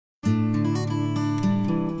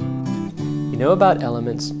know about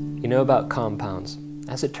elements, you know about compounds.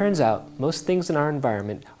 As it turns out, most things in our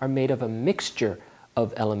environment are made of a mixture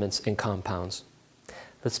of elements and compounds.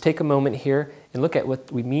 Let's take a moment here and look at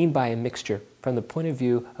what we mean by a mixture from the point of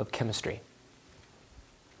view of chemistry.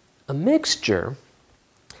 A mixture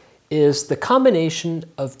is the combination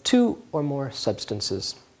of two or more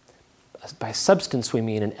substances. By substance, we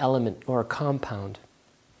mean an element or a compound.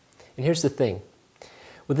 And here's the thing.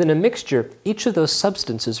 Within a mixture, each of those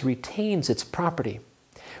substances retains its property.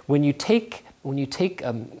 When you take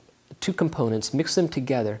two components, mix them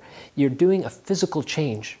together, you're doing a physical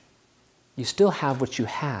change. You still have what you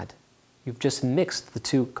had. You've just mixed the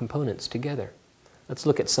two components together. Let's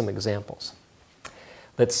look at some examples.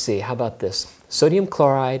 Let's see, how about this? Sodium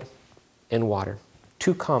chloride and water,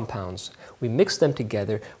 two compounds. We mix them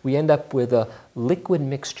together, we end up with a liquid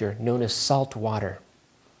mixture known as salt water.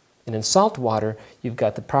 And in salt water, you've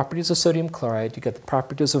got the properties of sodium chloride, you've got the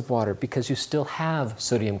properties of water, because you still have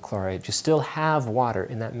sodium chloride, you still have water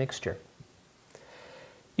in that mixture.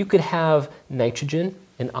 You could have nitrogen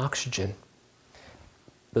and oxygen.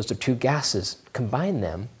 Those are two gases. Combine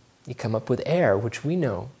them, you come up with air, which we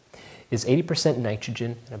know is 80%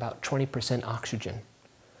 nitrogen and about 20% oxygen.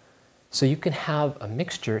 So you can have a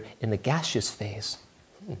mixture in the gaseous phase.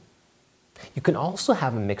 You can also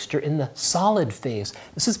have a mixture in the solid phase.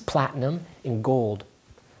 This is platinum and gold.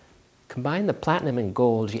 Combine the platinum and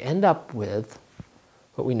gold, you end up with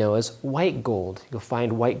what we know as white gold. You'll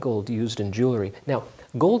find white gold used in jewelry. Now,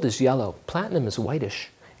 gold is yellow, platinum is whitish.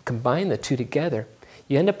 Combine the two together,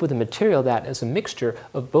 you end up with a material that is a mixture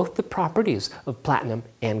of both the properties of platinum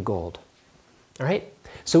and gold. All right?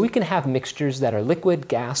 So we can have mixtures that are liquid,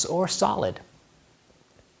 gas, or solid.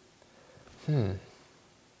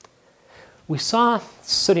 We saw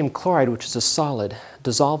sodium chloride, which is a solid,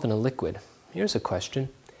 dissolve in a liquid. Here's a question.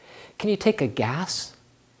 Can you take a gas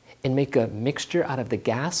and make a mixture out of the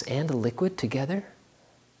gas and a liquid together?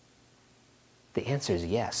 The answer is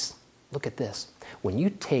yes. Look at this. When you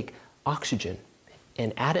take oxygen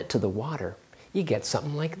and add it to the water, you get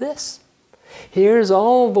something like this. Here's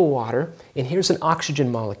all the water, and here's an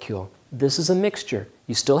oxygen molecule. This is a mixture.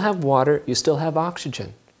 You still have water, you still have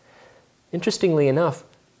oxygen. Interestingly enough,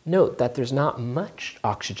 note that there's not much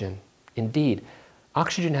oxygen. Indeed,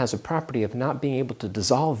 oxygen has a property of not being able to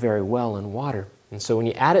dissolve very well in water. And so when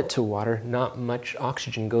you add it to water, not much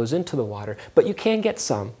oxygen goes into the water, but you can get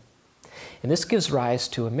some. And this gives rise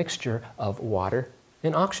to a mixture of water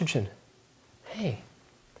and oxygen. Hey,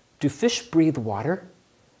 do fish breathe water?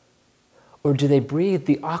 Or do they breathe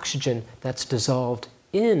the oxygen that's dissolved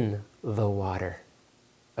in the water?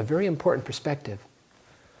 A very important perspective.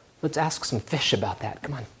 Let's ask some fish about that.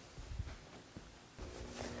 Come on.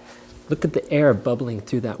 Look at the air bubbling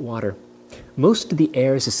through that water. Most of the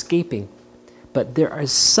air is escaping, but there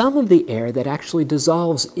is some of the air that actually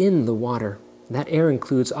dissolves in the water. That air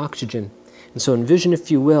includes oxygen. And so envision, if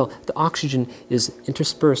you will, the oxygen is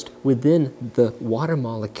interspersed within the water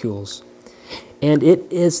molecules. And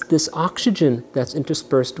it is this oxygen that's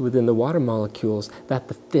interspersed within the water molecules that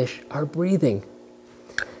the fish are breathing.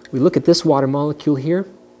 We look at this water molecule here,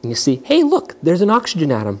 and you see, hey, look, there's an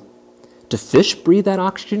oxygen atom. Do fish breathe that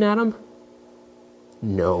oxygen atom?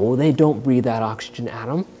 No, they don't breathe that oxygen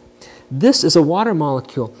atom. This is a water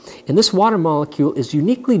molecule, and this water molecule is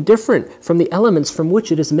uniquely different from the elements from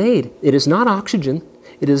which it is made. It is not oxygen,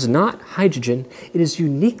 it is not hydrogen, it is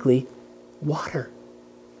uniquely water.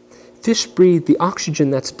 Fish breathe the oxygen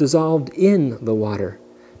that's dissolved in the water.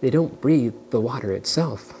 They don't breathe the water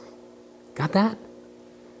itself. Got that?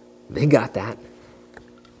 They got that.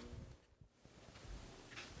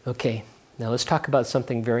 Okay, now let's talk about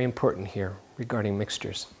something very important here regarding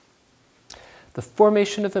mixtures. The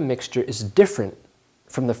formation of a mixture is different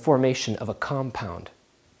from the formation of a compound.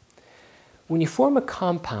 When you form a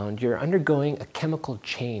compound, you're undergoing a chemical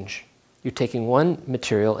change. You're taking one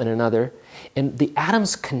material and another, and the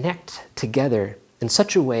atoms connect together in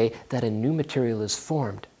such a way that a new material is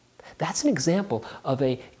formed. That's an example of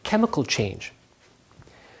a chemical change.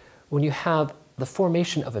 When you have the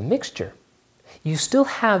formation of a mixture, you still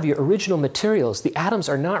have your original materials. The atoms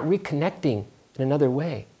are not reconnecting in another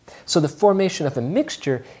way. So the formation of a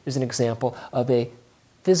mixture is an example of a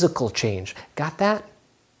physical change. Got that?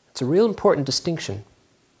 It's a real important distinction.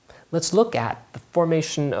 Let's look at the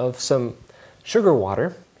formation of some sugar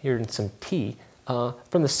water, here in some tea,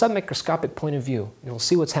 from the submicroscopic point of view. And we'll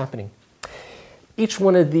see what's happening. Each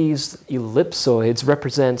one of these ellipsoids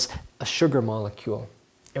represents a sugar molecule.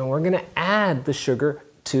 And we're going to add the sugar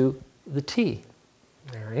to the tea.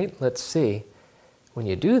 All right, let's see. When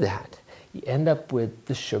you do that, you end up with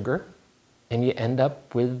the sugar and you end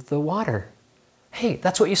up with the water. Hey,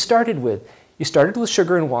 that's what you started with. You started with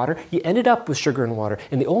sugar and water, you ended up with sugar and water,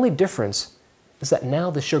 and the only difference is that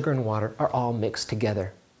now the sugar and water are all mixed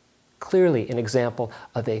together. Clearly an example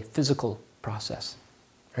of a physical process,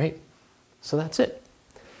 right? So that's it.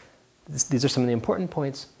 These are some of the important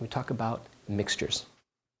points when we talk about mixtures.